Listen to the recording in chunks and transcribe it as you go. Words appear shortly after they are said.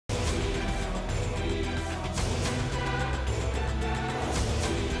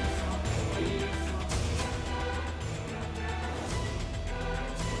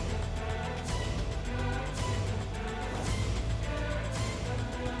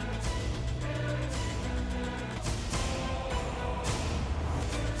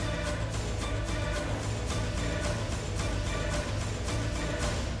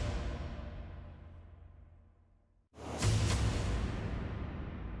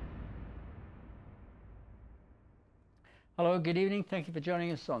Hello, good evening. Thank you for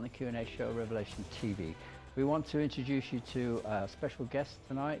joining us on the Q&A show, Revelation TV. We want to introduce you to a special guest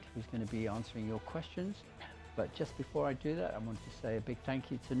tonight who's going to be answering your questions. But just before I do that, I want to say a big thank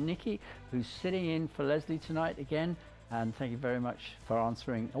you to Nikki, who's sitting in for Leslie tonight again. And thank you very much for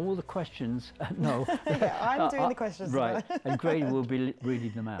answering all the questions. No. Yeah, I'm doing the questions. Right. And Grady will be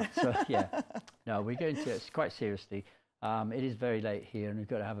reading them out. So, yeah. No, we're going to, quite seriously. It is very late here, and we've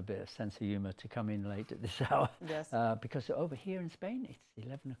got to have a bit of sense of humour to come in late at this hour. Yes. Because over here in Spain, it's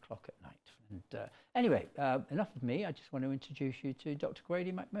 11 o'clock at night. And anyway, enough of me. I just want to introduce you to Dr.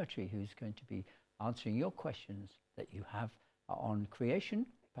 Grady McMurtry, who's going to be answering your questions that you have on creation,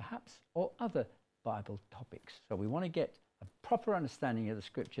 perhaps, or other Bible topics. So we want to get a proper understanding of the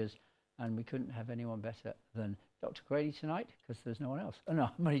scriptures, and we couldn't have anyone better than Dr. Grady tonight, because there's no one else. Oh no,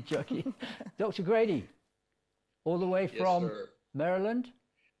 I'm only joking. Dr. Grady, all the way from Maryland?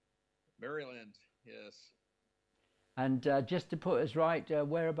 Maryland, yes. And just to put us right,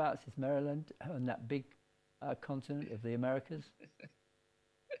 whereabouts is Maryland on that big continent of the Americas?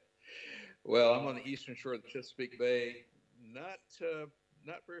 Well, I'm on the eastern shore of the Chesapeake Bay, not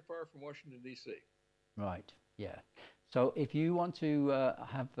very far from Washington, D.C. Right, yeah. So if you want to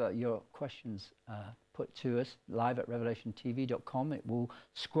have your questions put to us live at revelationtv.com, it will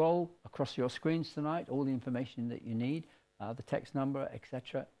scroll across your screens tonight, all the information that you need, the text number,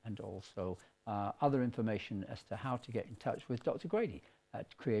 etc., and also other information as to how to get in touch with Dr. Grady at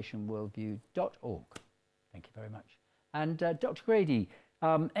creationworldview.org. Thank you very much. And Dr. Grady,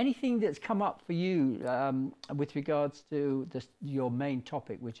 anything that's come up for you with regards to your main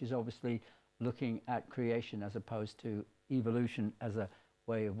topic, which is obviously looking at creation as opposed to evolution as a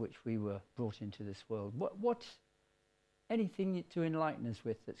way of which we were brought into this world. What's anything to enlighten us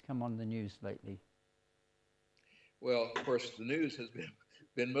with that's come on the news lately? Well, of course, the news has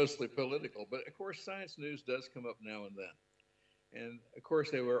been mostly political, but of course, science news does come up now and then. And of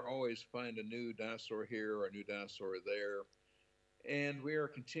course, they will always find a new dinosaur here or a new dinosaur there. And we are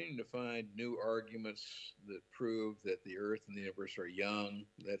continuing to find new arguments that prove that the Earth and the universe are young.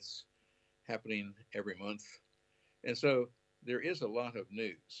 That's happening every month. And so there is a lot of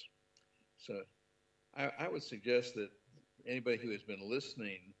news. So I would suggest that anybody who has been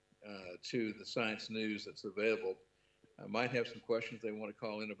listening to the science news that's available might have some questions they want to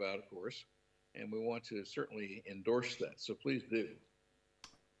call in about, of course. And we want to certainly endorse that. So please do.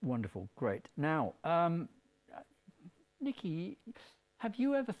 Wonderful. Great. Now, Nikki, have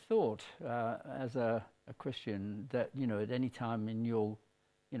you ever thought as a Christian that, at any time in your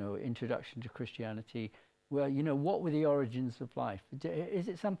introduction to Christianity, well, what were the origins of life? Is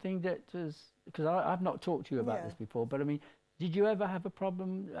it something that was, because I've not talked to you about this before, but I mean, did you ever have a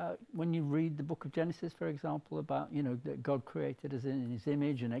problem when you read the book of Genesis, for example, about, that God created us in his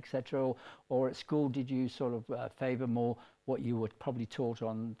image and etc., or at school, did you sort of favor more what you were probably taught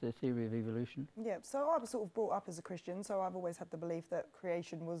on the theory of evolution? Yeah, so I was sort of brought up as a Christian, so I've always had the belief that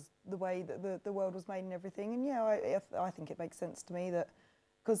creation was the way that the world was made and everything. And yeah, I think it makes sense to me that,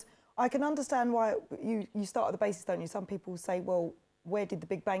 because I can understand why you start at the basis, don't you? Some people say, well, where did the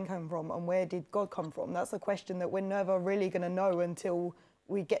Big Bang come from and where did God come from? That's a question that we're never really going to know until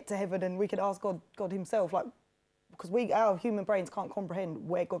we get to heaven and we can ask God himself, like, because our human brains can't comprehend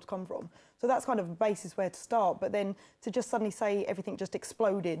where God's come from. So that's kind of a basis where to start. But then to just suddenly say everything just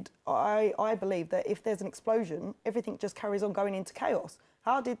exploded, I believe that if there's an explosion, everything just carries on going into chaos.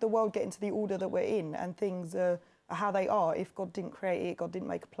 How did the world get into the order that we're in and things are how they are if God didn't create it, God didn't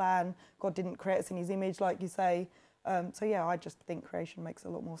make a plan, God didn't create us in his image, like you say. So yeah, I just think creation makes a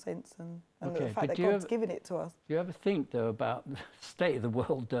lot more sense, and the fact that God's given it to us. Do you ever think, though, about the state of the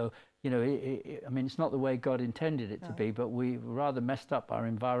world, though? I mean, it's not the way God intended it to be, but we rather messed up our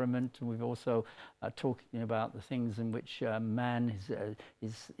environment, and we've also talking about the things in which man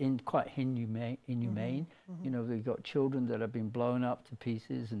is quite inhumane. We've got children that have been blown up to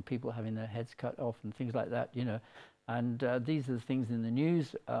pieces, and people having their heads cut off, and things like that. And these are the things in the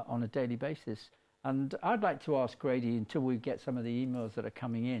news on a daily basis. And I'd like to ask Grady, until we get some of the emails that are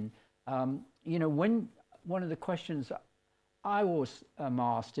coming in, when one of the questions I always am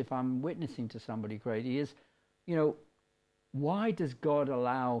asked if I'm witnessing to somebody, Grady, is, why does God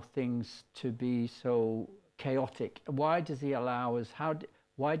allow things to be so chaotic? Why does he allow us,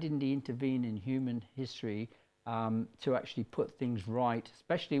 why didn't he intervene in human history to actually put things right,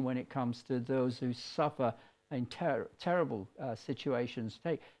 especially when it comes to those who suffer in terrible situations?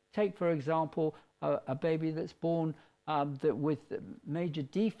 Take, for example, a baby that's born with major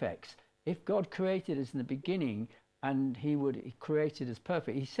defects. If God created us in the beginning and he created us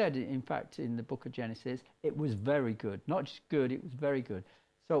perfect, he said, in fact, in the book of Genesis, it was very good. Not just good, it was very good.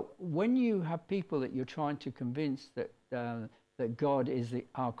 So when you have people that you're trying to convince that that God is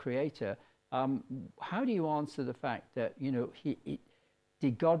our creator. How do you answer the fact that, you know,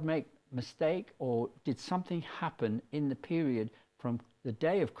 did God make a mistake, or did something happen in the period from the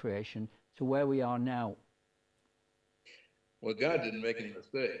day of creation to where we are now? Well, God didn't make any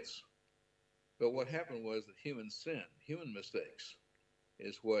mistakes. But what happened was that human sin, human mistakes,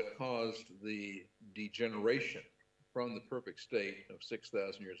 is what caused the degeneration from the perfect state of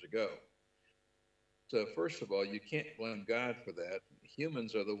 6,000 years ago. So first of all, you can't blame God for that.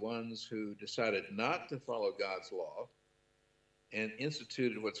 Humans are the ones who decided not to follow God's law and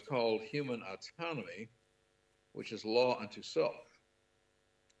instituted what's called human autonomy, which is law unto self.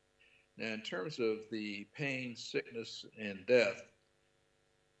 Now, in terms of the pain, sickness, and death,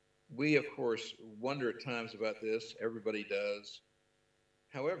 we, of course, wonder at times about this. Everybody does.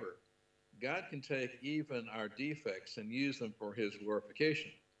 However, God can take even our defects and use them for his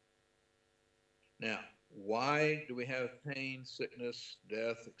glorification. Now, why do we have pain, sickness,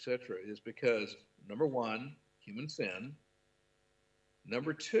 death, etc.? Is because, number one, human sin.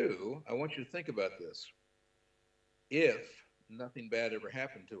 Number two, I want you to think about this. If nothing bad ever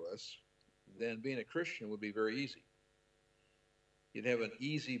happened to us, then being a Christian would be very easy. You'd have an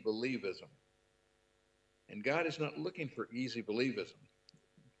easy believism. And God is not looking for easy believism.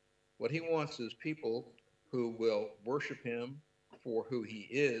 What he wants is people who will worship him for who he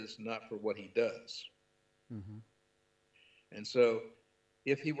is, not for what he does. Mm-hmm. And so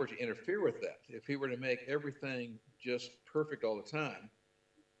if he were to interfere with that, if he were to make everything just perfect all the time,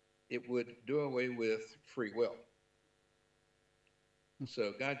 it would do away with free will.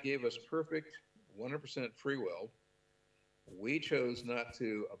 So God gave us perfect 100% free will. We chose not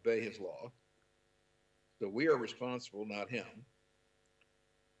to obey his law. So we are responsible, not him.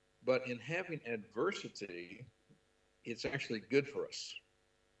 But in having adversity, it's actually good for us.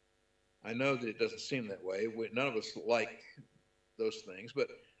 I know that it doesn't seem that way. None of us like those things,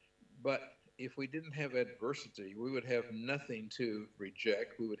 but if we didn't have adversity, we would have nothing to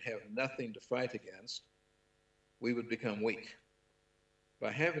reject. We would have nothing to fight against. We would become weak.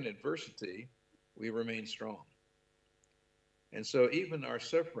 By having adversity, we remain strong. And so even our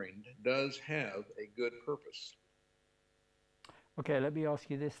suffering does have a good purpose. Okay, let me ask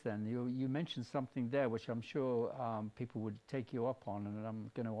you this then. You mentioned something there which I'm sure people would take you up on, and I'm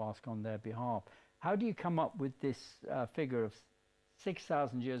going to ask on their behalf. How do you come up with this figure of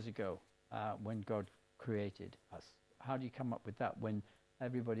 6,000 years ago when God created us? How do you come up with that when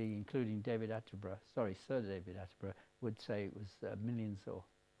everybody, including Sir David Attenborough, would say it was millions or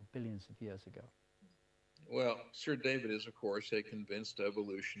billions of years ago? Well, Sir David is, of course, a convinced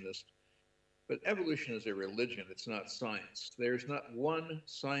evolutionist. But evolution is a religion. It's not science. There's not one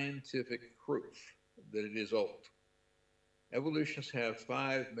scientific proof that it is old. Evolutionists have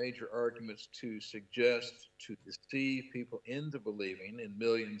 5 major arguments to suggest, to deceive people into believing in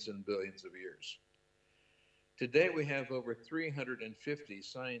millions and billions of years. Today, we have over 350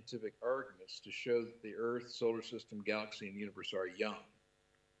 scientific arguments to show that the Earth, solar system, galaxy, and universe are young.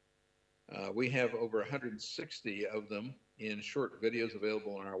 We have over 160 of them in short videos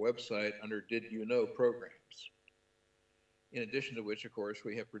available on our website under Did You Know programs. In addition to which, of course,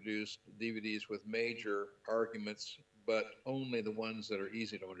 we have produced DVDs with major arguments, but only the ones that are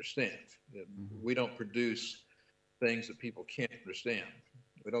easy to understand. Mm-hmm. We don't produce things that people can't understand.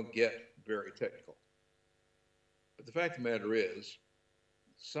 We don't get very technical. But the fact of the matter is,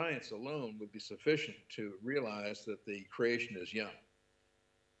 science alone would be sufficient to realize that the creation is young.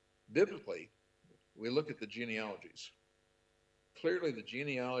 Biblically, we look at the genealogies. Clearly, the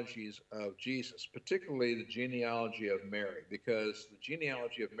genealogies of Jesus, particularly the genealogy of Mary, because the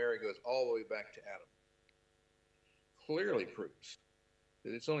genealogy of Mary goes all the way back to Adam, clearly proves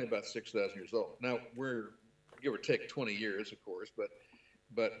that it's only about 6,000 years old. Now, we're give or take 20 years, of course,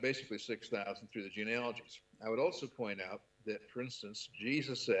 but basically 6,000 through the genealogies. I would also point out that, for instance,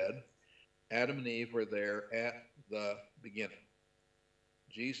 Jesus said Adam and Eve were there at the beginning.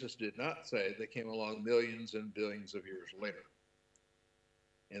 Jesus did not say they came along millions and billions of years later.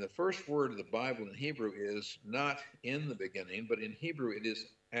 And the first word of the Bible in Hebrew is not in the beginning, but in Hebrew it is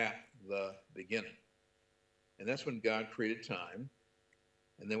at the beginning. And that's when God created time.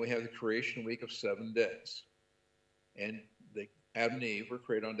 And then we have the creation week of 7 days. And Adam and Eve were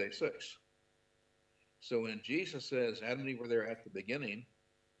created on day 6. So when Jesus says Adam and Eve were there at the beginning,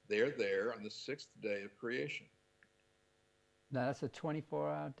 they're there on the 6th day of creation. Now that's a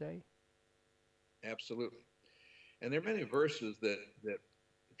 24-hour day? Absolutely. And there are many verses that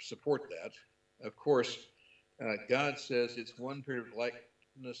support that. Of course, God says it's one period of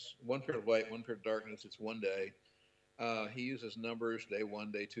lightness, one period of light, one period of darkness, it's one day. He uses numbers, day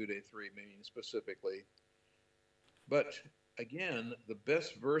 1, day 2, day 3, meaning specifically. But again, the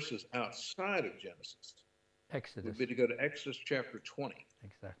best verses outside of Genesis Exodus. would be to go to Exodus chapter 20.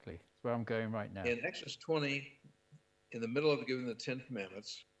 Exactly. That's where I'm going right now. In Exodus 20, in the middle of giving the Ten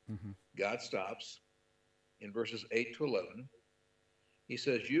Commandments, God stops in verses 8 to 11. He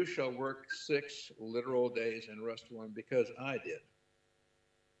says, you shall work 6 literal days and rest one because I did.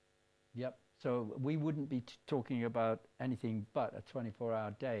 Yep. So we wouldn't be talking about anything but a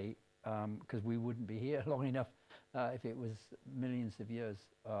 24-hour day because we wouldn't be here long enough if it was millions of years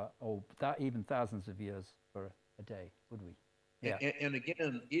or even thousands of years for a day, would we? Yeah. And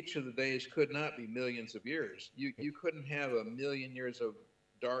again, each of the days could not be millions of years. You couldn't have a million years of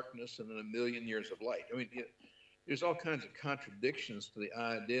darkness and then a million years of light. I mean, there's all kinds of contradictions to the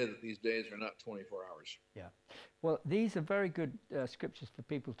idea that these days are not 24 hours. Yeah. Well, these are very good scriptures for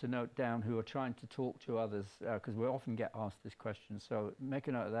people to note down who are trying to talk to others, because we often get asked this question. So make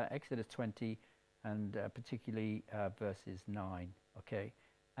a note of that, Exodus 20 and particularly verses 9, okay?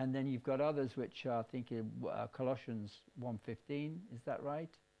 And then you've got others which are, I think, Colossians 1:15, is that right?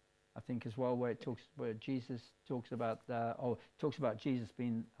 I think as well, where Jesus talks about Jesus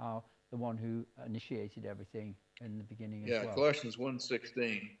being the one who initiated everything in the beginning as well. Yeah, Colossians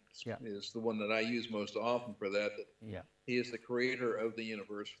 1:16 is the one that I use most often for that. He is the creator of the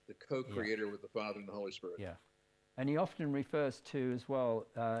universe, the co-creator with the Father and the Holy Spirit. Yeah. And he often refers to as well,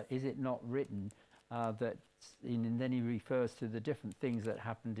 is it not written, that, and then he refers to the different things that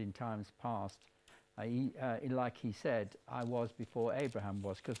happened in times past. Like he said, I was before Abraham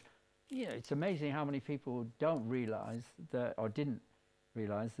was, because it's amazing how many people don't realize that, or didn't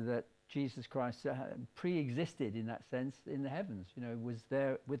realize that Jesus Christ pre-existed in that sense in the heavens, was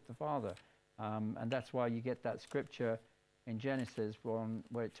there with the Father. And that's why you get that scripture in Genesis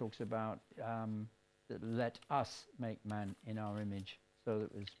where it talks about that let us make man in our image. So that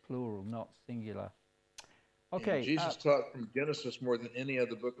it was plural, not singular. Okay. And Jesus taught from Genesis more than any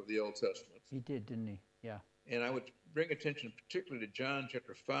other book of the Old Testament. He did, didn't he? Yeah. And I would bring attention particularly to John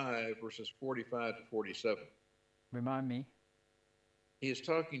chapter 5, verses 45 to 47. Remind me. He is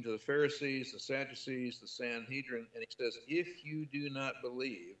talking to the Pharisees, the Sadducees, the Sanhedrin, and he says, if you do not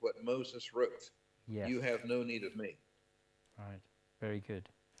believe what Moses wrote, you have no need of me. Right. Very good.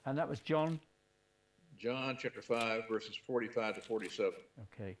 And that was John? John chapter 5, verses 45 to 47.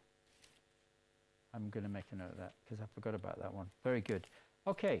 Okay. I'm going to make a note of that because I forgot about that one. Very good.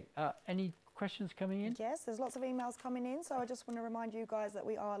 Okay. Any questions coming in? Yes, there's lots of emails coming in. So I just want to remind you guys that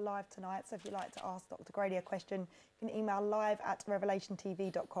we are live tonight. So if you'd like to ask Dr. Grady a question, you can email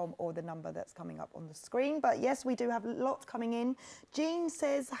live@revelationtv.com or the number that's coming up on the screen. But yes, we do have lots coming in. Jean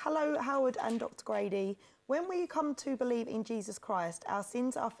says, hello, Howard and Dr. Grady. When we come to believe in Jesus Christ, our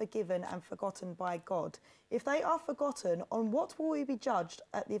sins are forgiven and forgotten by God. If they are forgotten, on what will we be judged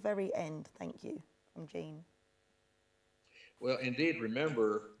at the very end? Thank you. From Jean. Well, indeed,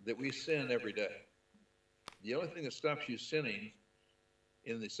 remember that we sin every day. The only thing that stops you sinning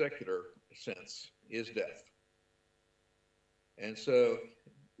in the secular sense is death. And so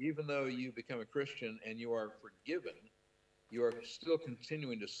even though you become a Christian and you are forgiven, you are still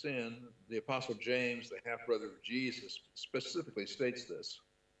continuing to sin. The Apostle James, the half-brother of Jesus, specifically states this.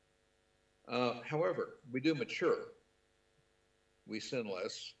 However, we do mature. We sin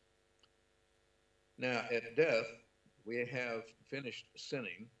less. Now, at death, we have finished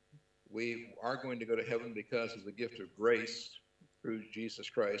sinning. We are going to go to heaven because of the gift of grace through Jesus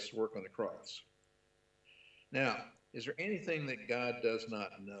Christ's work on the cross. Now, is there anything that God does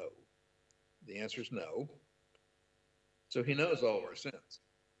not know? The answer is no. So he knows all of our sins.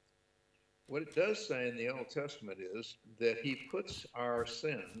 What it does say in the Old Testament is that he puts our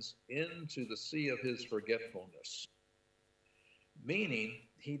sins into the sea of his forgetfulness, meaning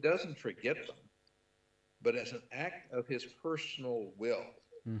he doesn't forget them, but as an act of his personal will,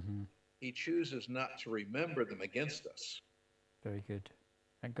 he chooses not to remember them against us. Very good.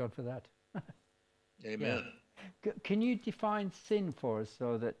 Thank God for that. Amen. Yeah. Can you define sin for us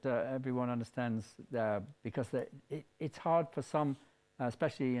so that everyone understands? Because it's hard for some,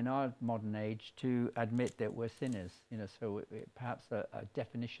 especially in our modern age, to admit that we're sinners. So perhaps a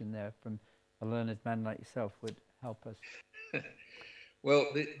definition there from a learned man like yourself would help us.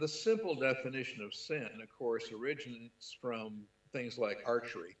 Well, the simple definition of sin, of course, originates from things like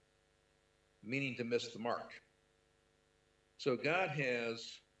archery, meaning to miss the mark. So God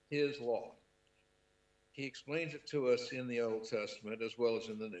has his law. He explains it to us in the Old Testament as well as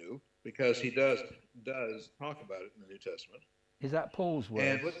in the New, because he does talk about it in the New Testament. Is that Paul's words?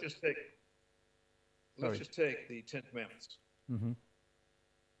 And let's just take the Ten Commandments.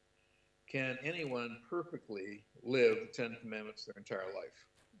 Can anyone perfectly live the Ten Commandments their entire life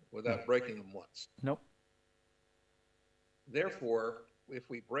without breaking them once? Nope. Therefore, if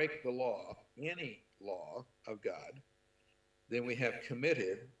we break the law, any law of God, then we have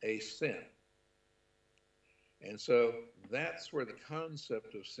committed a sin. And so that's where the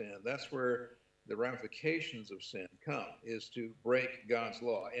concept of sin, that's where the ramifications of sin come, is to break God's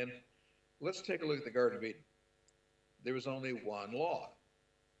law. And let's take a look at the Garden of Eden. There was only one law.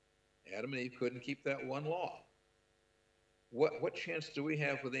 Adam and Eve couldn't keep that one law. What chance do we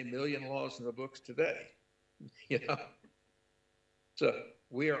have with 1,000,000 laws in the books today? You know? So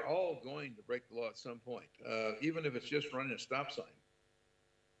we are all going to break the law at some point, even if it's just running a stop sign.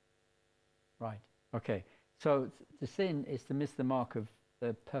 Right. Okay. So the sin is to miss the mark of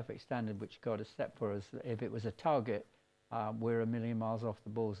the perfect standard which God has set for us. If it was a target, we're 1,000,000 miles off the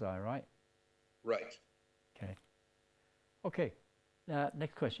bullseye, right? Right. Okay. Okay.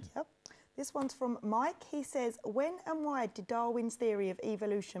 Next question. Yep. This one's from Mike. He says, when and why did Darwin's theory of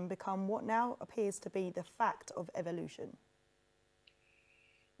evolution become what now appears to be the fact of evolution?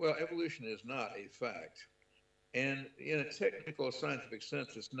 Well, evolution is not a fact. And in a technical scientific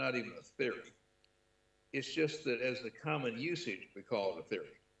sense, it's not even a theory. It's just that as the common usage, we call it a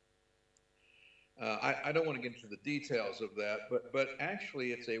theory. I don't want to get into the details of that, but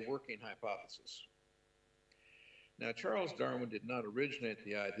actually it's a working hypothesis. Now, Charles Darwin did not originate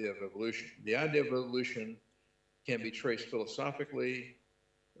the idea of evolution. The idea of evolution can be traced philosophically,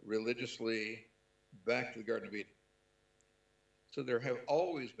 religiously, back to the Garden of Eden. So there have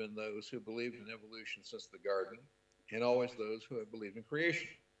always been those who believed in evolution since the garden, and always those who have believed in creation.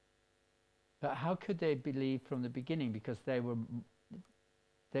 But how could they believe from the beginning? Because they were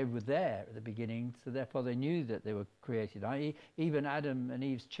there at the beginning, so therefore they knew that they were created. Even Adam and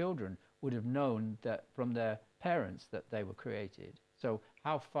Eve's children would have known that from their parents that they were created. So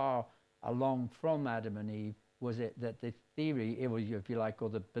how far along from Adam and Eve was it that the theory, if you like, or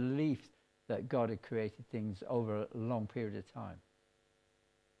the belief that God had created things over a long period of time?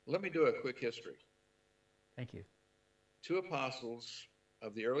 Let me do a quick history. Thank you. 2 apostles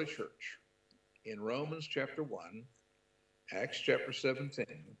of the early church in Romans chapter 1, Acts chapter 17,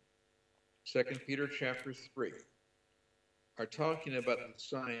 2 Peter chapter 3 are talking about the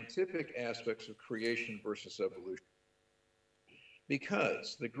scientific aspects of creation versus evolution.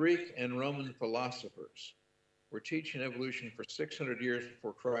 Because the Greek and Roman philosophers were teaching evolution for 600 years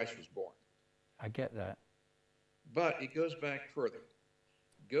before Christ was born. I get that. But it goes back further.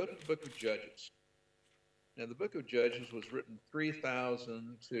 Go to the book of Judges. Now, the book of Judges was written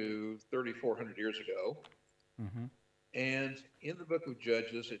 3,000 to 3,400 years ago. Mm-hmm. And in the book of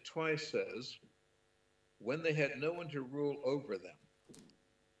Judges, it twice says, when they had no one to rule over them,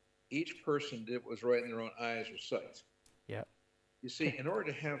 each person did what was right in their own eyes or sight. Yeah. You see, in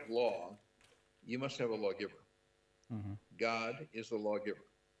order to have law, you must have a lawgiver. Mm-hmm. God is the lawgiver.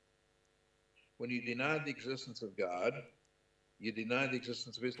 When you deny the existence of God, you deny the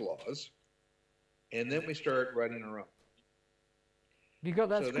existence of his laws, and then we start writing our own. Have you got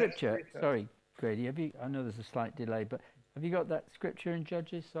that scripture? Sorry, Grady, I know there's a slight delay, but have you got that scripture in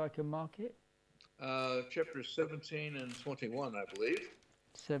Judges so I can mark it? Chapters 17 and 21, I believe.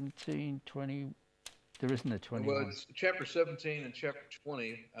 17, 20, there isn't a 21. Well, it's chapter 17 and chapter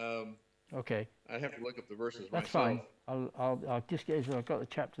 20. Okay. I'd have to look up the verses That's myself. Fine. I'll just get, I've got the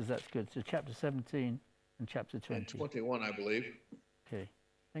chapters, that's good. So chapter 17 and chapter 20. And 21, I believe. Okay,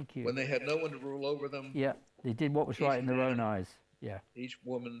 thank you. When they had no one to rule over them. Yeah, they did what was right in their own eyes. Yeah. Each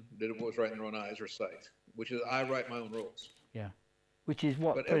woman did what was right in their own eyes or sight, which is I write my own rules. Yeah, which is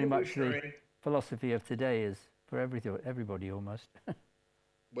what pretty much the philosophy of today is for everybody almost.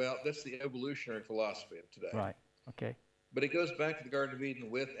 Well, that's the evolutionary philosophy of today. Right, okay. But it goes back to the Garden of Eden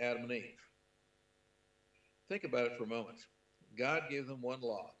with Adam and Eve. Think about it for a moment. God gave them one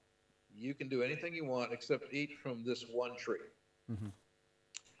law. You can do anything you want except eat from this one tree. Mm-hmm.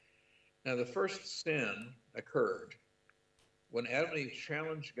 Now, the first sin occurred when Adam and Eve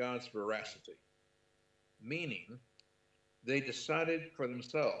challenged God's veracity, meaning they decided for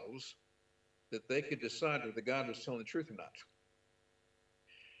themselves that they could decide whether God was telling the truth or not.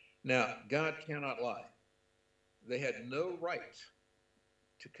 Now, God cannot lie. They had no right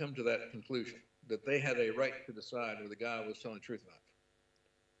to come to that conclusion, that they had a right to decide whether God was telling the truth or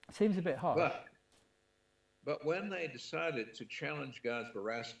not. Seems a bit hard. But when they decided to challenge God's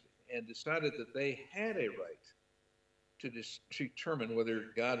veracity and decided that they had a right to determine whether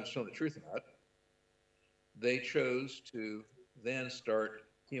God was telling the truth or not, they chose to then start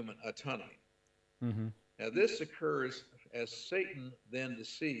human autonomy. Mm-hmm. Now, this occurs as Satan then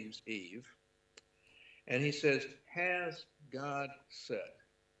deceives Eve, and he says, has God said?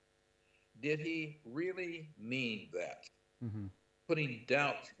 Did he really mean that? Mm-hmm. Putting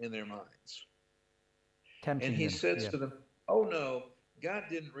doubt in their minds. Tempting and he them, says yeah. to them, oh no, God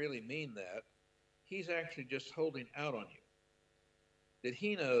didn't really mean that. He's actually just holding out on you. That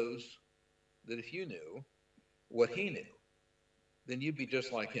he knows that if you knew what he knew, then you'd be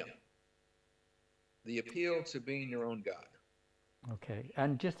just like him. The appeal to being your own God. Okay,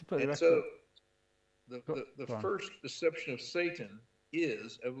 and just to put the And record, so go the on. first deception of Satan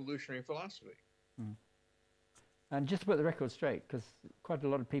is evolutionary philosophy. Mm. And just to put the record straight, because quite a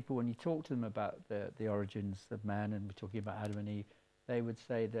lot of people, when you talk to them about the origins of man, and we're talking about Adam and Eve, they would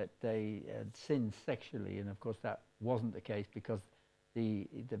say that they had sinned sexually, and of course that wasn't the case, because the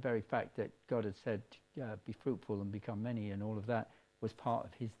very fact that God had said, be fruitful and become many, and all of that was part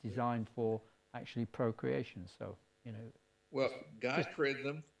of his design for actually procreation. So, you know. Well, God created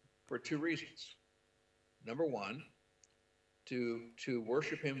them for two reasons. Number one, to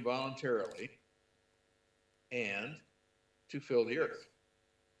worship him voluntarily and to fill the earth.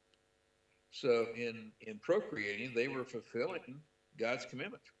 So in procreating, they were fulfilling God's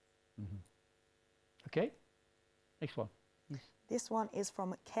commandment. Mm-hmm. Okay, next one. This one is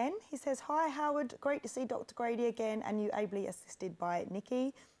from Ken. He says, hi Howard, great to see Dr. Grady again and you ably assisted by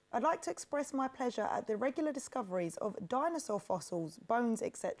Nikki. I'd like to express my pleasure at the regular discoveries of dinosaur fossils, bones,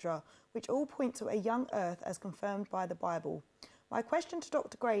 etc., which all point to a young Earth as confirmed by the Bible. My question to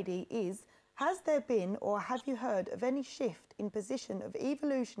Dr. Grady is, has there been or have you heard of any shift in position of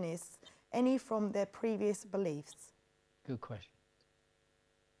evolutionists, any from their previous beliefs? Good question.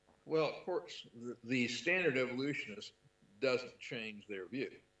 Well, of course, the standard evolutionist doesn't change their view.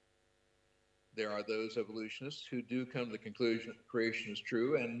 There are those evolutionists who do come to the conclusion that creation is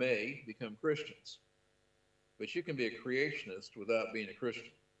true and may become Christians. But you can be a creationist without being a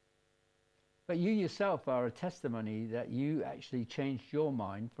Christian. But you yourself are a testimony that you actually changed your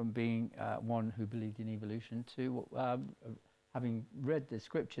mind from being one who believed in evolution to having read the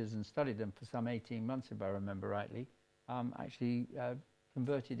scriptures and studied them for some 18 months, if I remember rightly, actually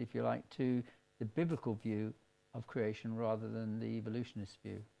converted, if you like, to the biblical view of creation rather than the evolutionist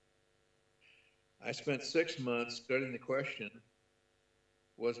view. I spent 6 months studying the question,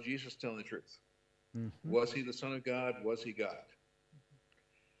 was Jesus telling the truth? Mm-hmm. Was he the Son of God? Was he God?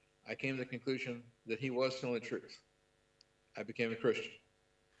 I came to the conclusion that he was telling the truth. I became a Christian.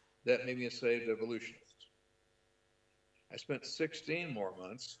 That made me a saved evolutionist. I spent 16 more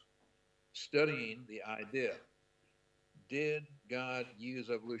months studying the idea. Did God use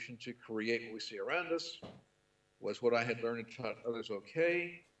evolution to create what we see around us? Was what I had learned and taught others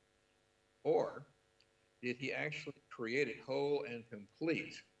okay? Or did he actually create it whole and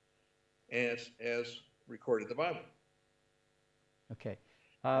complete as recorded in the Bible? Okay.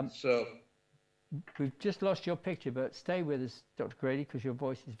 So we've just lost your picture, but stay with us, Dr. Grady, because your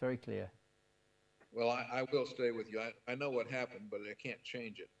voice is very clear. Well, I will stay with you. I know what happened, but I can't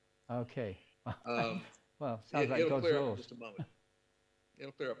change it. Okay. Well, sounds like it'll God's clear up laws. in just a moment.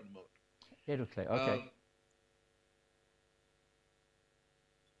 It'll clear up in a moment. It'll clear. Okay.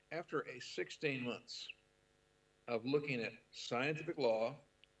 After 16 months of looking at scientific law,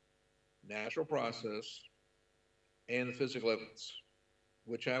 natural process, and the physical evidence,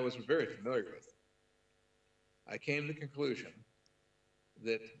 which I was very familiar with, I came to the conclusion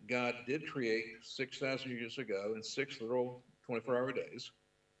that God did create 6,000 years ago in 6 literal 24-hour days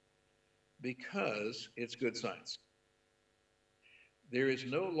because it's good science. There is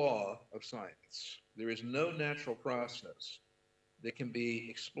no law of science. There is no natural process that can be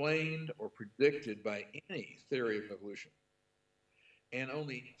explained or predicted by any theory of evolution. And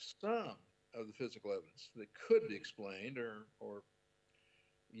only some of the physical evidence that could be explained or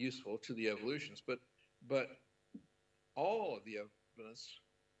useful to the evolutionists, but all of the evidence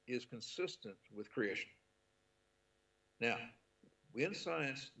is consistent with creation. Now, in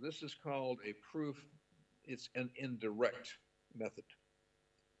science, this is called a proof. It's an indirect method.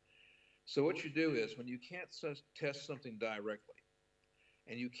 So what you do is when you can't test something directly,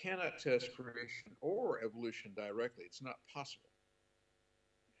 and you cannot test creation or evolution directly, it's not possible.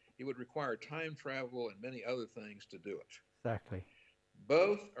 It would require time travel and many other things to do it. Exactly.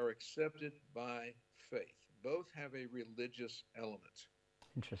 Both are accepted by faith. Both have a religious element.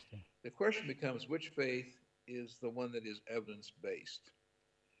 Interesting. The question becomes, which faith is the one that is evidence-based?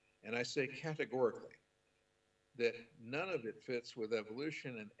 And I say categorically that none of it fits with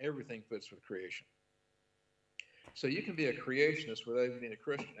evolution and everything fits with creation. So you can be a creationist without even being a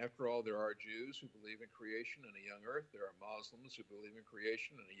Christian. After all, there are Jews who believe in creation and a young earth. There are Muslims who believe in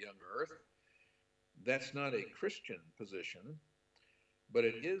creation and a young earth. That's not a Christian position, but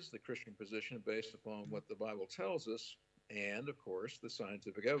it is the Christian position based upon what the Bible tells us. And, of course, the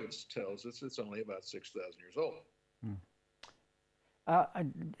scientific evidence tells us it's only about 6,000 years old. A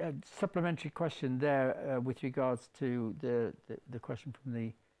supplementary question there with regards to the question from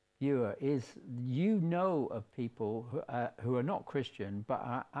the viewer is, you know of people who are not Christian but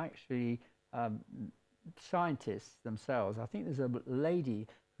are actually scientists themselves. I think there's a lady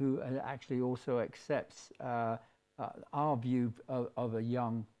who actually also accepts our view of a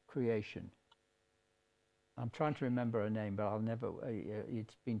young creation. I'm trying to remember her name, but I'll never,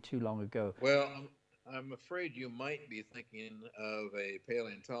 it's been too long ago. Well, I'm afraid you might be thinking of a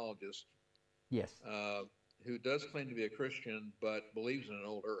paleontologist. Yes. Who does claim to be a Christian, but believes in an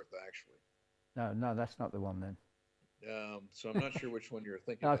old Earth, actually. No, that's not the one then. So I'm not sure which one you're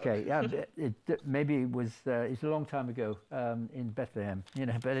thinking okay, of. yeah, maybe it was, it's a long time ago in Bethlehem, you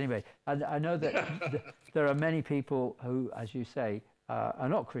know, but anyway, I know that there are many people who, as you say, are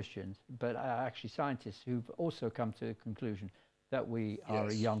not Christians, but are actually scientists who've also come to the conclusion that we are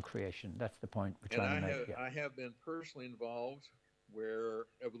a young creation. That's the point we're trying to make. I have been personally involved where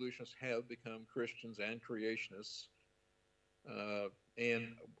evolutionists have become Christians and creationists.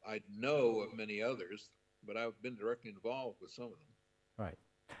 And I know of many others, but I've been directly involved with some of them. Right.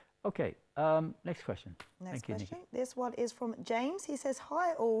 Okay. Next question. Next Thank you, question. Nikki. This one is from James. He says,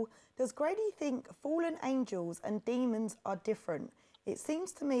 "Hi all. Does Grady think fallen angels and demons are different? It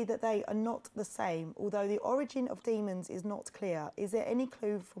seems to me that they are not the same, although the origin of demons is not clear. Is there any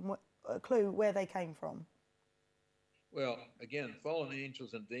clue where they came from?" Well, again, fallen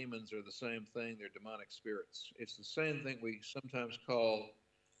angels and demons are the same thing. They're demonic spirits. It's the same thing we sometimes call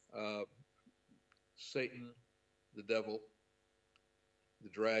Satan, the devil, the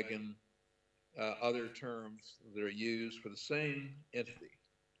dragon, other terms that are used for the same entity.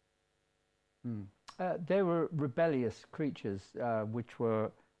 They were rebellious creatures which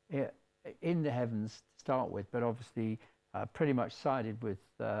were in the heavens to start with, but obviously pretty much sided with,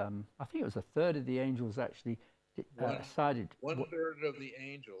 I think it was a third of the angels actually sided. One third of the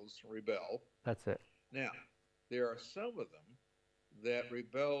angels rebel. That's it. Now, there are some of them that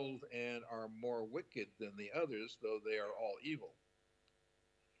rebelled and are more wicked than the others, though they are all evil.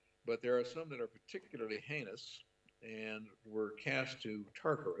 But there are some that are particularly heinous and were cast to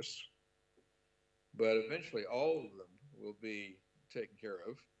Tartarus. But eventually all of them will be taken care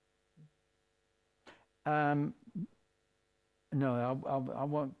of. No, I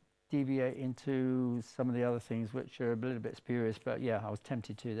won't deviate into some of the other things which are a little bit spurious, but yeah, I was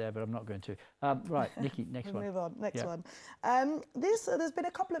tempted to there, but I'm not going to. Right, Nikki, next one. Move on, next one. There's been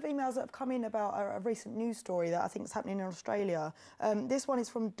a couple of emails that have come in about a recent news story that I think is happening in Australia. This one is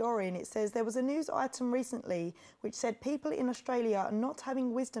from Doreen. It says, "There was a news item recently which said people in Australia are not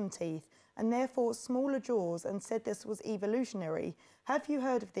having wisdom teeth and therefore smaller jaws, and said this was evolutionary. Have you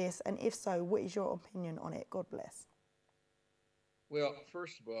heard of this? And if so, what is your opinion on it? God bless." Well,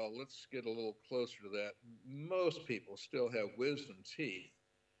 first of all, let's get a little closer to that. Most people still have wisdom teeth.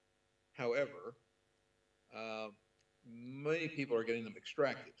 However, many people are getting them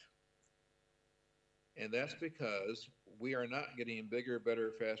extracted. And that's because we are not getting bigger,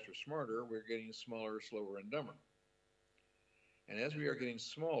 better, faster, smarter. We're getting smaller, slower, and dumber. And as we are getting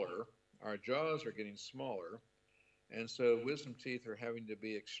smaller, our jaws are getting smaller. And so wisdom teeth are having to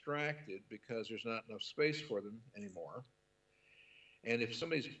be extracted because there's not enough space for them anymore. And if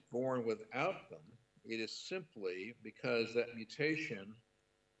somebody's born without them, it is simply because that mutation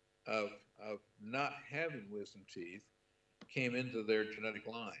of not having wisdom teeth came into their genetic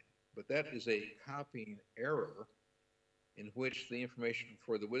line. But that is a copying error in which the information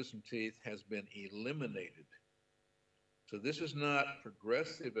for the wisdom teeth has been eliminated. So this is not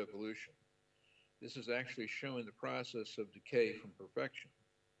progressive evolution. This is actually showing the process of decay from perfection.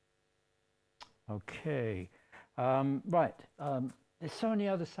 Okay. Right. There's so many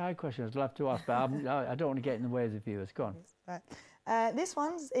other side questions I'd love to ask, but I don't want to get in the way of the viewers. Go on. Right. This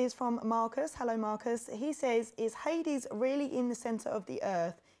one is from Marcus. Hello, Marcus. He says, "Is Hades really in the centre of the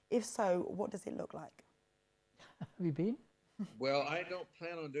earth? If so, what does it look like?" Have you been? Well, I don't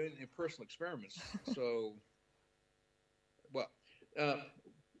plan on doing any personal experiments. So, well,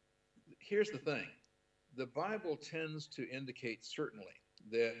 here's the thing. The Bible tends to indicate certainly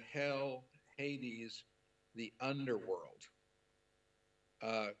that hell, Hades, the underworld,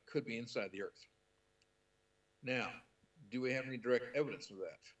 could be inside the earth. Now, do we have any direct evidence of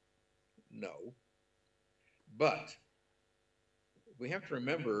that? No. But we have to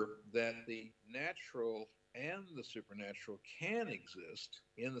remember that the natural and the supernatural can exist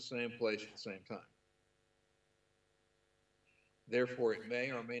in the same place at the same time. Therefore, it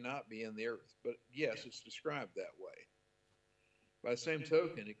may or may not be in the earth. But yes, it's described that way. By the same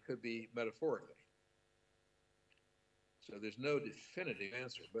token, it could be metaphorically. So there's no definitive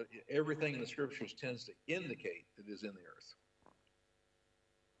answer, but everything in the scriptures tends to indicate that it is in the earth.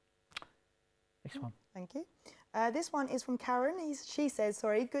 This one. Thank you. This one is from Karen. She says,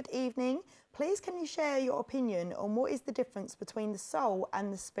 good evening. Please can you share your opinion on what is the difference between the soul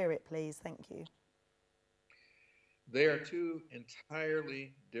and the spirit, please? Thank you. They are two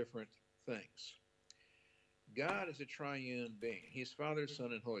entirely different things. God is a triune being. He's Father,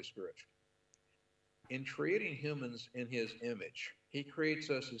 Son, and Holy Spirit. In creating humans in his image, he creates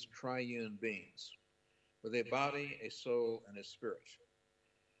us as triune beings with a body, a soul, and a spirit.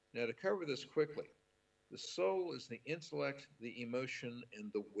 Now, to cover this quickly, the soul is the intellect, the emotion, and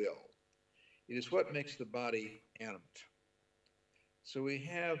the will. It is what makes the body animate. So we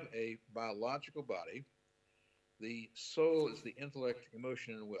have a biological body. The soul is the intellect,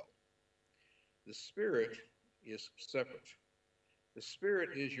 emotion, and will. The spirit is separate. The spirit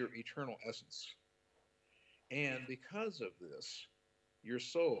is your eternal essence. And because of this, your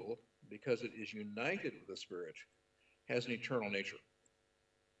soul, because it is united with the spirit, has an eternal nature.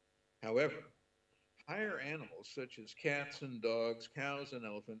 However, higher animals such as cats and dogs, cows and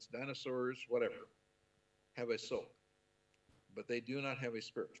elephants, dinosaurs, whatever, have a soul, but they do not have a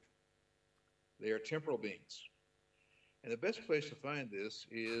spirit. They are temporal beings. And the best place to find this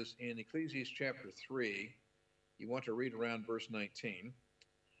is in Ecclesiastes chapter 3. You want to read around verse 19.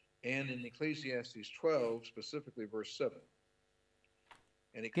 And in Ecclesiastes 12, specifically verse 7.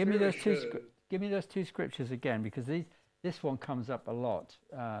 And it give me those two scriptures again, because this one comes up a lot.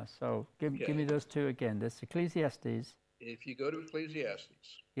 So give me those two again. There's Ecclesiastes. If you go to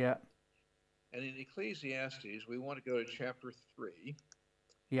Ecclesiastes. Yeah. And in Ecclesiastes, we want to go to chapter 3.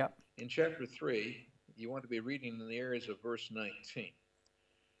 Yeah. In chapter 3, you want to be reading in the areas of verse 19.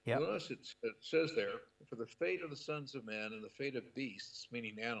 Yep. Notice it says there, for the fate of the sons of men and the fate of beasts,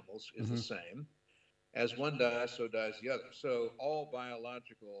 meaning animals, is the same. As one dies, so dies the other. So all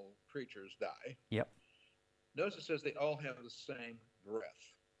biological creatures die. Yep. Notice it says they all have the same breath.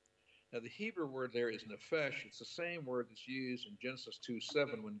 Now the Hebrew word there is nephesh. It's the same word that's used in Genesis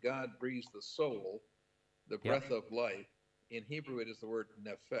 2:7 when God breathes the soul, the breath of life. In Hebrew it is the word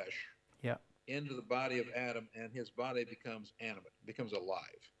nephesh. Yeah. Into the body of Adam, and his body becomes animate, becomes alive.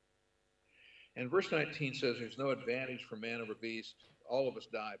 And verse 19 says there's no advantage for man over beast. All of us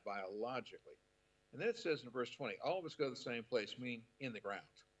die biologically. And then it says in verse 20, all of us go to the same place, meaning in the ground.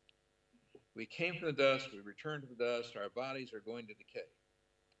 We came from the dust, we return to the dust, our bodies are going to decay.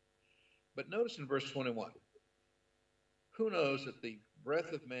 But notice in verse 21, who knows that the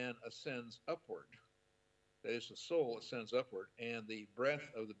breath of man ascends upward? That is, the soul ascends upward, and the breath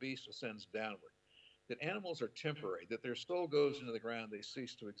of the beast ascends downward. That animals are temporary, that their soul goes into the ground, they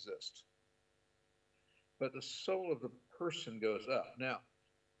cease to exist. But the soul of the person goes up. Now,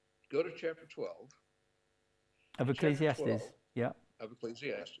 go to chapter 12. Of Ecclesiastes, 12 yeah. Of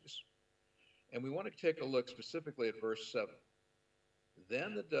Ecclesiastes. And we want to take a look specifically at verse 7.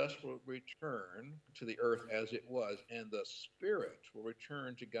 Then the dust will return to the earth as it was, and the spirit will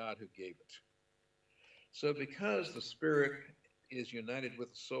return to God who gave it. So because the spirit is united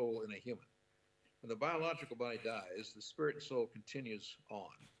with the soul in a human, when the biological body dies, the spirit and soul continues on.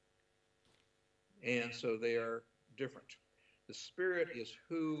 And so they are different. The spirit is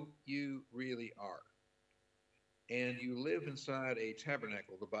who you really are. And you live inside a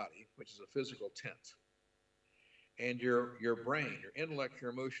tabernacle, the body, which is a physical tent. And your brain, your intellect,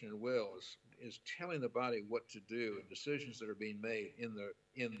 your emotion, and will is telling the body what to do and decisions that are being made in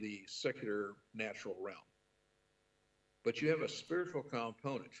the secular natural realm. But you have a spiritual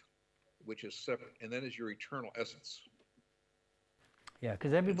component which is separate, and that is your eternal essence. Yeah,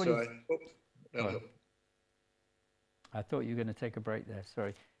 because everybody. I thought you were going to take a break there.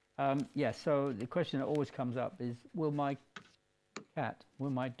 Sorry. Yeah. So the question that always comes up is: will my cat, will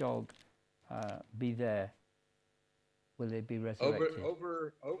my dog, be there? Will they be resurrected?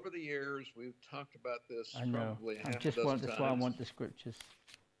 Over the years, we've talked about this. I know. Probably I just want. That's why I want the scriptures.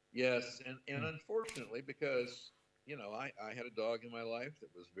 Yes, and unfortunately, because I had a dog in my life that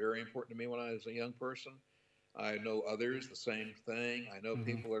was very important to me when I was a young person. I know others, the same thing. I know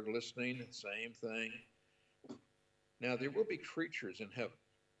people are listening, the same thing. Now, there will be creatures in heaven,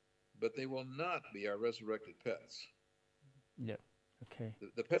 but they will not be our resurrected pets. Yeah, okay.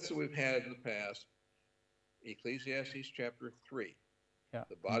 The pets that we've had in the past, Ecclesiastes chapter 3. Yeah.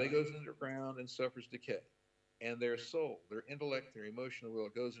 The body goes into the ground and suffers decay. And their soul, their intellect, their emotional will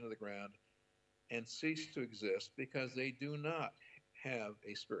goes into the ground and cease to exist because they do not have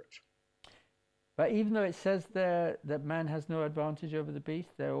a spirit. But even though it says there that man has no advantage over the beast,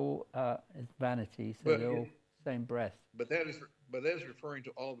 they're all it's vanity, so they're all same breath. But that is referring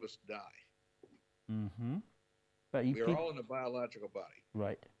to all of us die. Mm-hmm. But we are all in a biological body.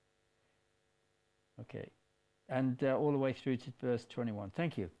 Right. Okay. And all the way through to verse 21.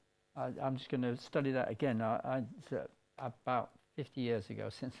 Thank you. I'm just going to study that again. It's about 50 years ago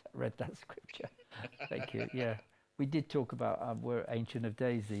since I read that scripture. Thank you. Yeah, we did talk about we're ancient of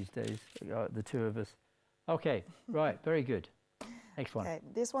days these days, the two of us. Okay, right, very good. Next one. Okay,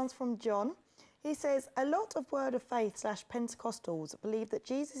 this one's from John. He says, a lot of Word of Faith / Pentecostals believe that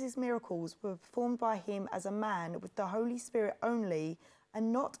Jesus' miracles were performed by him as a man with the Holy Spirit only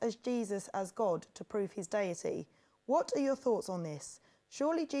and not as Jesus as God to prove his deity. What are your thoughts on this?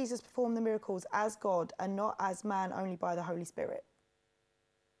 Surely Jesus performed the miracles as God and not as man only by the Holy Spirit.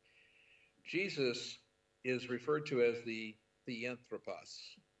 Jesus is referred to as the theanthropos.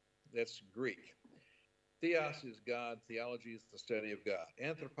 That's Greek. Theos is God, theology is the study of God.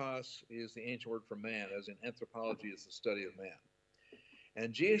 Anthropos is the ancient word for man, as in anthropology is the study of man.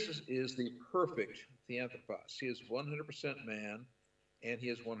 And Jesus is the perfect theanthropos. He is 100% man and he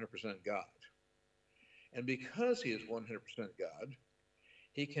is 100% God. And because he is 100% God,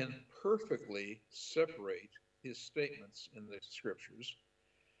 he can perfectly separate his statements in the scriptures.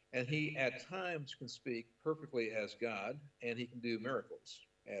 And he at times can speak perfectly as God, and he can do miracles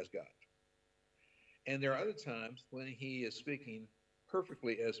as God. And there are other times when he is speaking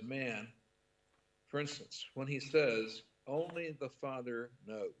perfectly as man. For instance, when he says, only the Father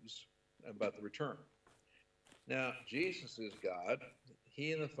knows about the return. Now, Jesus is God.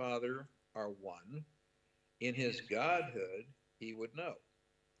 He and the Father are one. In his godhood, he would know.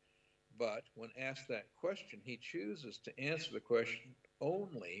 But when asked that question, he chooses to answer the question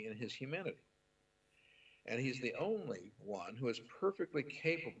only in his humanity. And he's the only one who is perfectly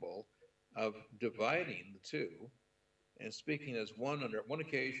capable of dividing the two and speaking as one under one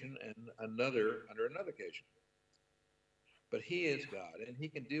occasion and another under another occasion. But he is God, and he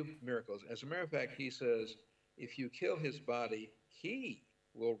can do miracles. As a matter of fact, he says, if you kill his body, he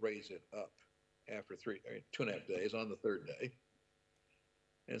will raise it up after 2.5 days on the third day.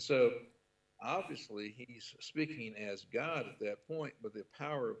 And so, obviously, he's speaking as God at that point with the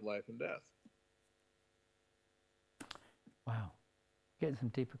power of life and death. Wow. Getting some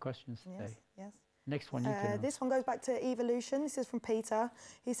deeper questions today. Yes. Next one you can this one goes back to evolution. This is from Peter.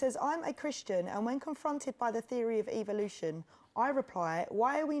 He says, I'm a Christian, and when confronted by the theory of evolution, I reply,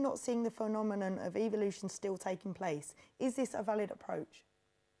 why are we not seeing the phenomenon of evolution still taking place? Is this a valid approach?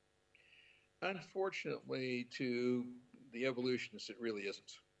 Unfortunately, to the evolutionists, it really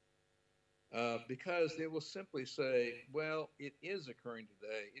isn't. Because they will simply say, well, it is occurring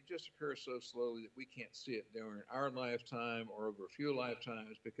today. It just occurs so slowly that we can't see it during our lifetime or over a few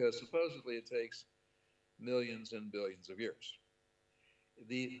lifetimes because supposedly it takes millions and billions of years.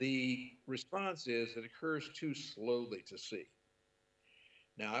 The response is it occurs too slowly to see.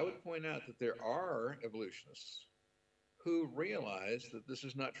 Now, I would point out that there are evolutionists who realize that this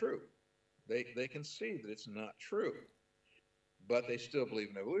is not true. They can see that it's not true, but they still believe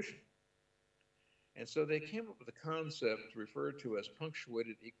in evolution. And so they came up with a concept referred to as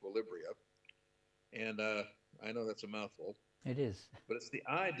punctuated equilibria. And I know that's a mouthful. It is. But it's the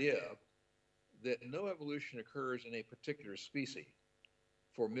idea that no evolution occurs in a particular species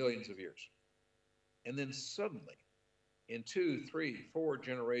for millions of years. And then suddenly, in 2, 3, 4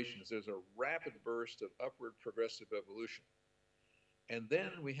 generations, there's a rapid burst of upward progressive evolution. And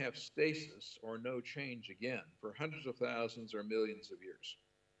then we have stasis or no change again for hundreds of thousands or millions of years.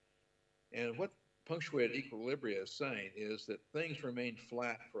 And what punctuated equilibria is saying is that things remain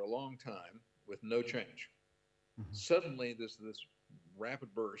flat for a long time with no change. Mm-hmm. Suddenly, there's this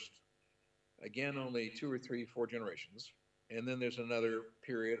rapid burst, again, only 2 or 3, 4 generations, and then there's another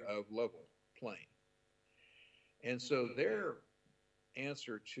period of level plane. And so their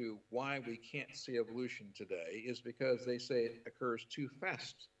answer to why we can't see evolution today is because they say it occurs too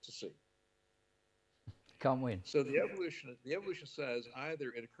fast to see. Can't win. So the evolution says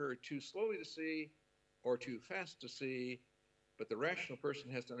either it occurred too slowly to see or too fast to see, but the rational person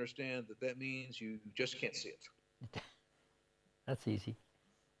has to understand that that means you just can't see it. That's easy.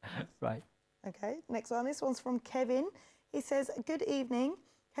 Right. Okay, next one. This one's from Kevin. He says, good evening.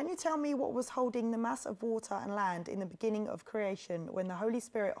 Can you tell me what was holding the mass of water and land in the beginning of creation when the Holy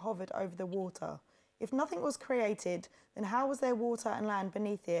Spirit hovered over the water? If nothing was created, then how was there water and land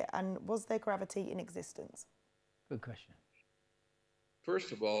beneath it, and was there gravity in existence? Good question.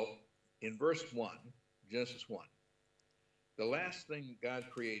 First of all, in verse 1, Genesis 1, the last thing God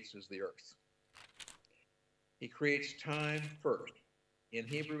creates is the earth. He creates time first. In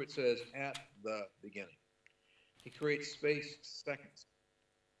Hebrew, it says at the beginning. He creates space second.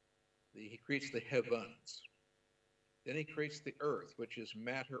 He creates the heavens. Then he creates the earth, which is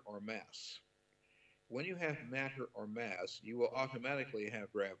matter or mass. When you have matter or mass, you will automatically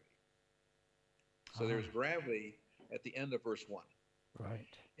have gravity. So there's gravity at the end of verse 1. Right.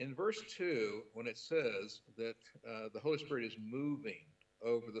 In verse 2, when it says that the Holy Spirit is moving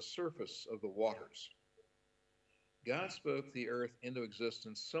over the surface of the waters, God spoke the earth into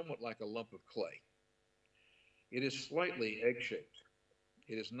existence somewhat like a lump of clay. It is slightly egg-shaped.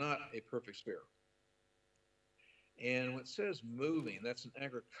 It is not a perfect sphere. And when it says moving, that's an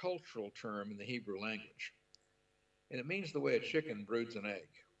agricultural term in the Hebrew language. And it means the way a chicken broods an egg.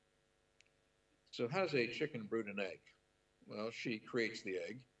 So how does a chicken brood an egg? Well, she creates the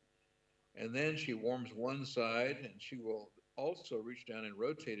egg, and then she warms one side, and she will also reach down and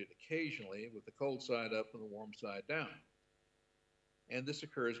rotate it occasionally with the cold side up and the warm side down. And this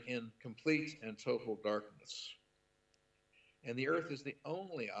occurs in complete and total darkness. And the earth is the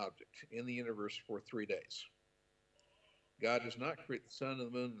only object in the universe for 3 days. God does not create the sun and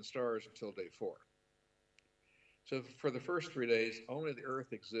the moon and the stars until day 4. So for the first 3 days, only the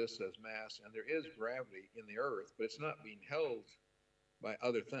earth exists as mass, and there is gravity in the earth, but it's not being held by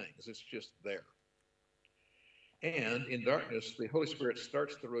other things. It's just there. And in darkness, the Holy Spirit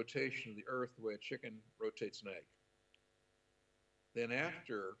starts the rotation of the earth the way a chicken rotates an egg. Then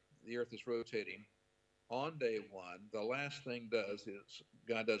after the earth is rotating, on day 1, the last thing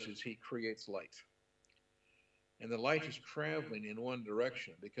God does is he creates light. And the light is traveling in one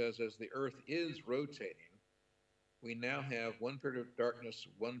direction because as the earth is rotating, we now have 1 period of darkness,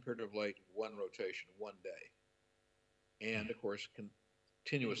 1 period of light, 1 rotation, 1 day. And of course,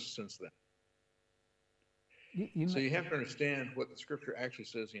 continuous since then. So you have to understand what the scripture actually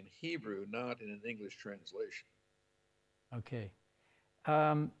says in Hebrew, not in an English translation. Okay.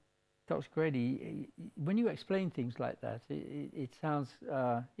 Dr. Grady, when you explain things like that, it sounds,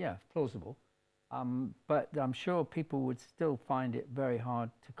 plausible. But I'm sure people would still find it very hard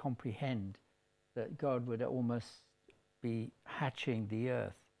to comprehend that God would almost be hatching the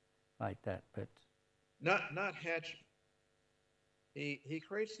earth like that. But not hatching. He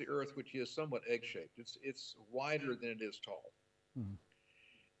creates the earth, which is somewhat egg-shaped. It's wider than it is tall. Mm.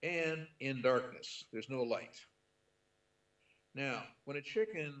 And in darkness, there's no light. Now, when a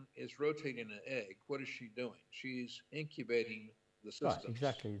chicken is rotating an egg, what is she doing? She's incubating the systems. Right,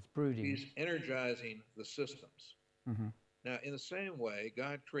 exactly. It's brooding. She's energizing the systems. Mm-hmm. Now, in the same way,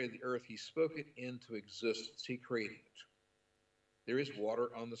 God created the earth. He spoke it into existence. He created it. There is water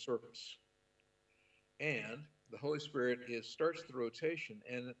on the surface. And the Holy Spirit starts the rotation,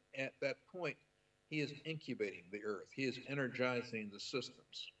 and at that point, he is incubating the earth. He is energizing the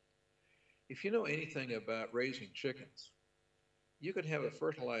systems. If you know anything about raising chickens, you could have a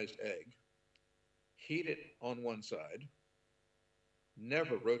fertilized egg, heat it on one side,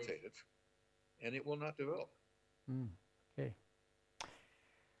 never rotate it, and it will not develop. Okay.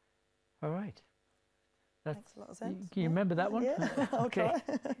 All right. Makes a lot of sense. Can you remember that one? Yeah, I'll Okay.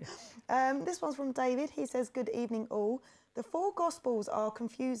 try. This one's from David. He says, "Good evening all. The 4 Gospels are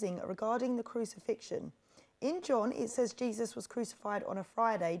confusing regarding the crucifixion. In John, it says Jesus was crucified on a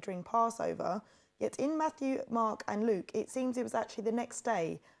Friday during Passover, yet in Matthew, Mark and Luke, it seems it was actually the next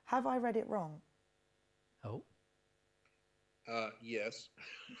day. Have I read it wrong?" Oh. Yes.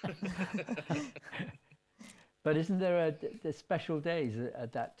 But isn't there the special days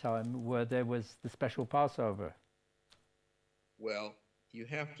at that time where there was the special Passover? Well, you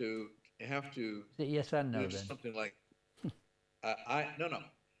have to. Is it yes and no then? Something like, no.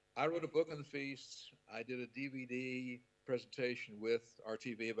 I wrote a book on the feasts. I did a DVD presentation with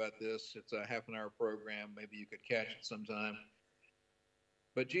RTV about this. It's a half-an-hour program. Maybe you could catch it sometime.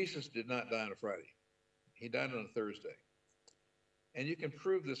 But Jesus did not die on a Friday. He died on a Thursday. And you can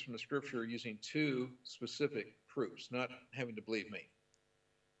prove this from the scripture using 2 specific proofs, not having to believe me.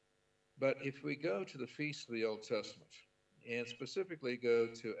 But if we go to the feasts of the Old Testament, and specifically go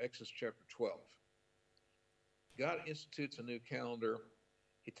to Exodus chapter 12, God institutes a new calendar.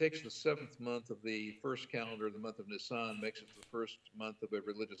 He takes the 7th month of the first calendar, the month of Nisan, makes it the first month of a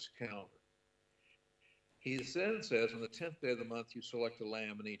religious calendar. He then says, on the 10th day of the month, you select a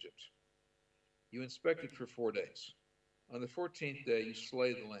lamb in Egypt. You inspect it for 4 days. On the 14th day, you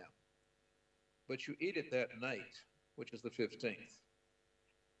slay the lamb. But you eat it that night, which is the 15th.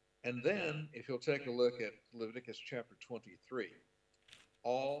 And then, if you'll take a look at Leviticus chapter 23,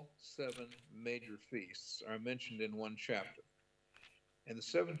 all 7 major feasts are mentioned in one chapter. And the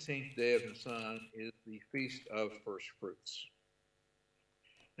 17th day of Nisan is the Feast of First Fruits.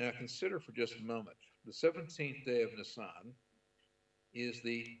 Now consider for just a moment, the 17th day of Nisan is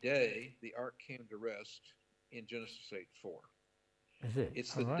the day the ark came to rest in Genesis 8:4. Is it?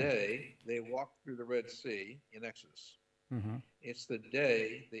 It's the day they walked through the Red Sea in Exodus. Mm-hmm. It's the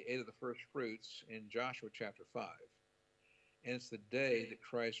day they ate of the first fruits in Joshua chapter 5. And it's the day that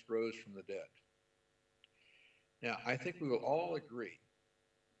Christ rose from the dead. Now, I think we will all agree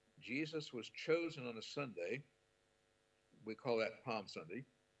Jesus was chosen on a Sunday. We call that Palm Sunday.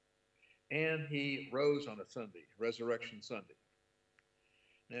 And he rose on a Sunday, Resurrection Sunday.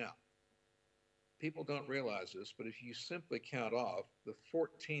 Now, people don't realize this, but if you simply count off, the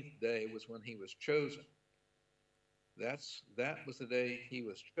 14th day was when he was chosen. That was the day he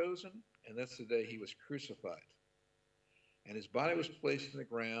was chosen, and that's the day he was crucified. And his body was placed in the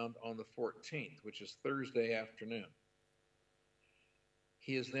ground on the 14th, which is Thursday afternoon.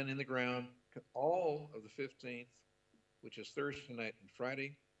 He is then in the ground all of the 15th, which is Thursday night and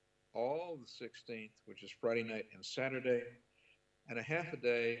Friday, all of the 16th, which is Friday night and Saturday, and a half a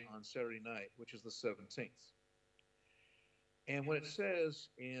day on Saturday night, which is the 17th. And when it says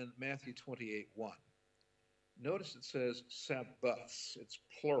in Matthew 28:1, notice it says Sabbaths. It's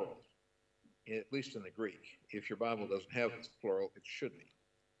plural, at least in the Greek. If your Bible doesn't have it plural, it should be.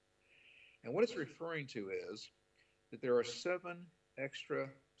 And what it's referring to is that there are 7 extra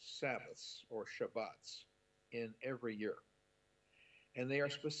Sabbaths or Shabbats in every year. And they are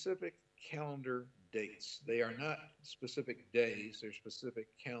specific calendar dates. They are not specific days, they're specific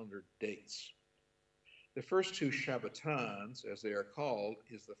calendar dates. The first 2 Shabbatons, as they are called,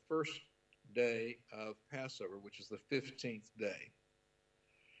 is the first day of Passover, which is the 15th day.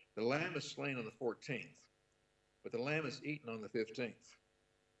 The lamb is slain on the 14th, but the lamb is eaten on the 15th.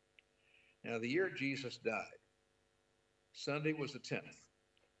 Now, the year Jesus died, Sunday was the 10th.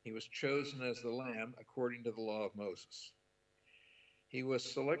 He was chosen as the lamb according to the law of Moses. He was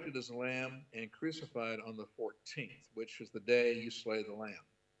selected as a lamb and crucified on the 14th, which is the day you slay the lamb.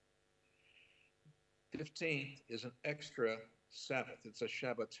 15th is an extra Sabbath. It's a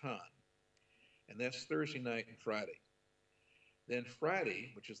Shabbaton, and that's Thursday night and Friday. Then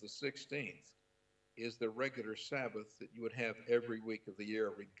Friday, which is the 16th, is the regular Sabbath that you would have every week of the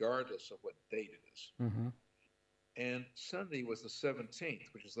year, regardless of what date it is. Mm-hmm. And Sunday was the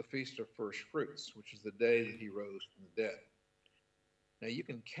 17th, which is the Feast of First Fruits, which is the day that he rose from the dead. Now, you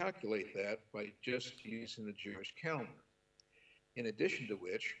can calculate that by just using the Jewish calendar. In addition to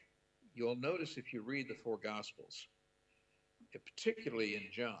which, you'll notice if you read the 4 Gospels, particularly in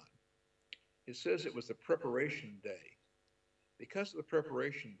John, it says it was the preparation day. Because of the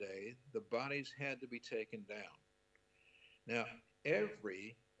preparation day, the bodies had to be taken down. Now,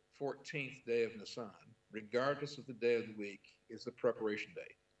 every 14th day of Nisan, regardless of the day of the week, is the preparation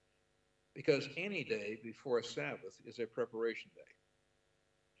day. Because any day before a Sabbath is a preparation day.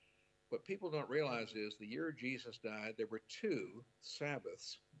 What people don't realize is the year Jesus died, there were 2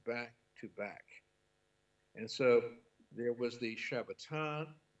 Sabbaths back to back. And so there was the Shabbaton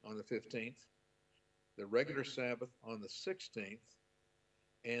on the 15th, the regular Sabbath on the 16th,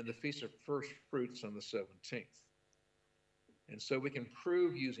 and the Feast of First Fruits on the 17th. And so we can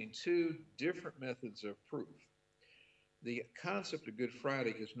prove using 2 different methods of proof. The concept of Good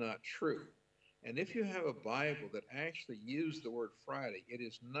Friday is not true. And if you have a Bible that actually used the word Friday, it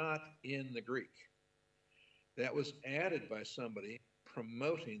is not in the Greek. That was added by somebody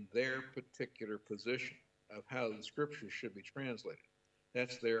promoting their particular position of how the scriptures should be translated.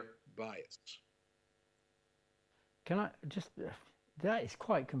 That's their bias. Can I just, that is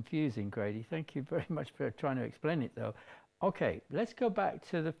quite confusing, Grady. Thank you very much for trying to explain it, though. Okay, let's go back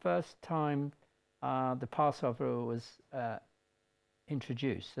to the first time the Passover was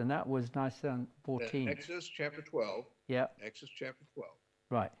introduced, and that was Nisan 14. Exodus chapter 12. Yeah. Exodus chapter 12.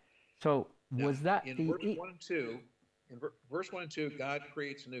 Right. So now, was that in verse 1 and 2? In verse 1 and 2, God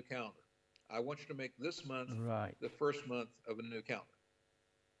creates a new calendar. I want you to make this month the first month of a new calendar.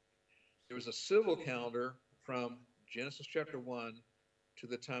 There was a civil calendar from Genesis chapter 1 to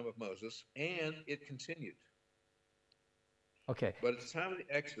the time of Moses, and it continued. Okay. But at the time of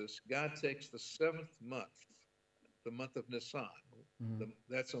the Exodus, God takes the 7th month, the month of Nisan,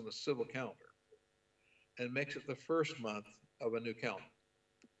 that's on the civil calendar, and makes it the first month of a new calendar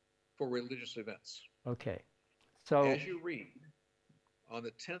for religious events. Okay. So as you read, on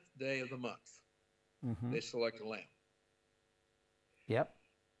the 10th day of the month, they select a lamb. Yep.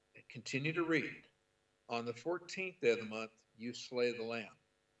 And continue to read. On the 14th day of the month, you slay the lamb.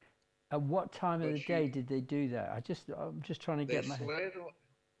 At what time of the day did they do that? I'm just trying to get my head.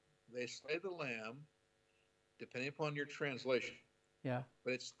 They slay the lamb, depending upon your translation. Yeah.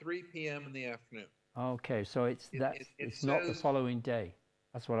 But it's 3 p.m. in the afternoon. Okay, so it's not the following day.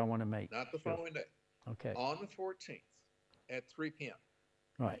 That's what I want to make. Not the following day. Okay. On the 14th at 3 p.m.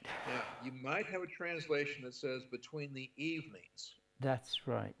 Right. Now, you might have a translation that says between the evenings. That's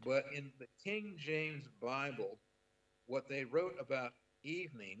right. But in the King James Bible, what they wrote about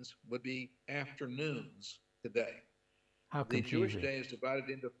evenings would be afternoons today. How confusing. The Jewish day is divided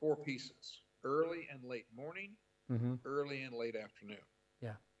into 4 pieces: early and late morning, early and late afternoon.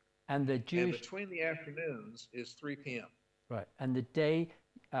 Yeah. And the And Jewish, between the afternoons is 3 p.m. right. And the day,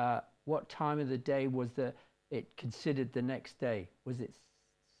 what time of the day was it considered the next day? Was it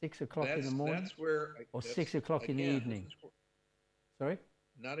 6 o'clock in the morning? That's where, or 6 o'clock in the evening? Sorry?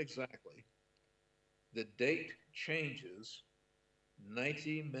 Not exactly. The date changes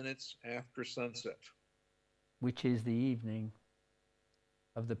 90 minutes after sunset. Which is the evening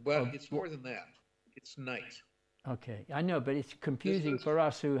of the... Well, it's more than that. It's night. Okay, I know, but it's confusing for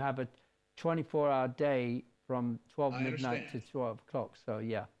us who have a 24-hour day from 12 midnight to 12 o'clock, so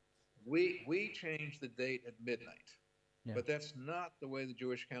yeah. We change the date at midnight, but that's not the way the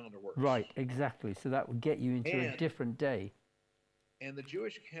Jewish calendar works. Right, exactly, so that would get you into a different day. And the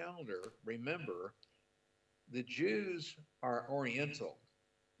Jewish calendar, remember, the Jews are Oriental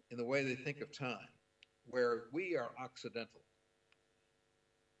in the way they think of time, where we are Occidental.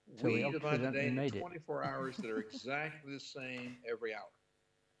 So we divide the day into 24 hours that are exactly the same every hour.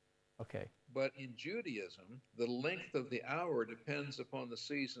 Okay. But in Judaism, the length of the hour depends upon the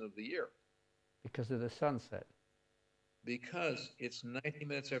season of the year. Because of the sunset. Because it's 90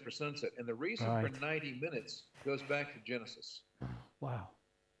 minutes after sunset. And the reason for 90 minutes goes back to Genesis. Wow.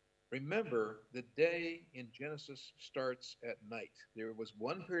 Remember, the day in Genesis starts at night. There was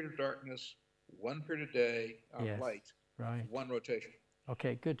one period of darkness, one period of day, light, one rotation.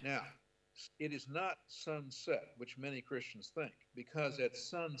 Okay, good. Now, it is not sunset, which many Christians think, because at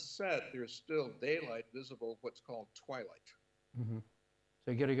sunset, there's still daylight visible, what's called twilight.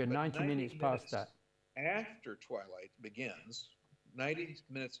 So you got to go 90 minutes past that. After twilight begins, 90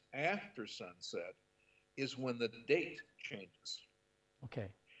 minutes after sunset is when the date changes. Okay.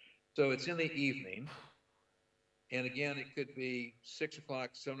 So it's in the evening. And again, it could be 6 o'clock,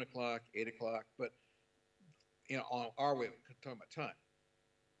 7 o'clock, 8 o'clock, but on our way of talking about time.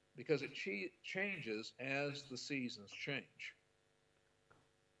 Because it changes as the seasons change.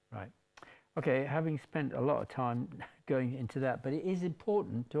 Right. Okay, having spent a lot of time going into that, but it is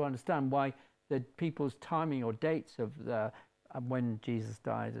important to understand why the people's timing or dates of when Jesus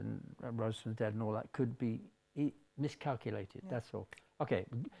died and rose from the dead and all that could be miscalculated. That's all. Okay.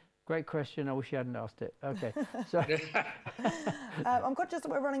 Great question. I wish you hadn't asked it. Okay. So I'm conscious that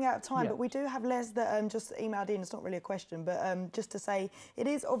we're running out of time, but we do have Les that just emailed in. It's not really a question, but just to say, it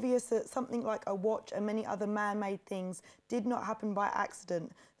is obvious that something like a watch and many other man-made things did not happen by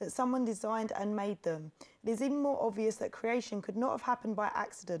accident, that someone designed and made them. It is even more obvious that creation could not have happened by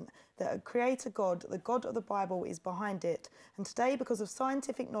accident, that a creator God, the God of the Bible, is behind it. And today, because of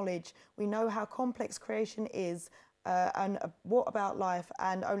scientific knowledge, we know how complex creation is, and what about life,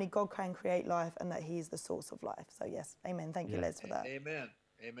 and only God can create life, and that he is the source of life. So yes, amen. Thank you, Les, for that. Amen.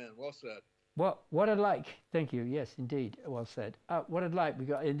 Amen. Well said. What I'd like, thank you, yes, indeed, well said. What I'd like, we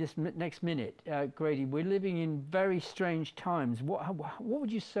got in this next minute, Grady, we're living in very strange times. What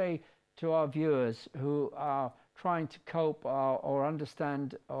would you say to our viewers who are trying to cope or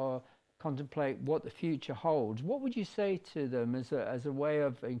understand or contemplate what the future holds? What would you say to them as a way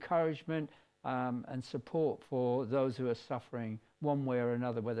of encouragement and support for those who are suffering one way or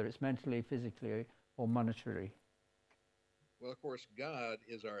another, whether it's mentally, physically, or monetarily? Well, of course, God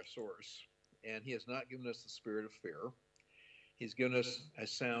is our source, and he has not given us the spirit of fear. He's given us a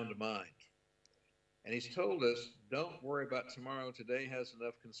sound mind. And he's told us, don't worry about tomorrow. Today has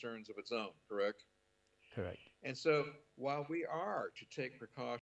enough concerns of its own, correct? Correct. And so while we are to take precautions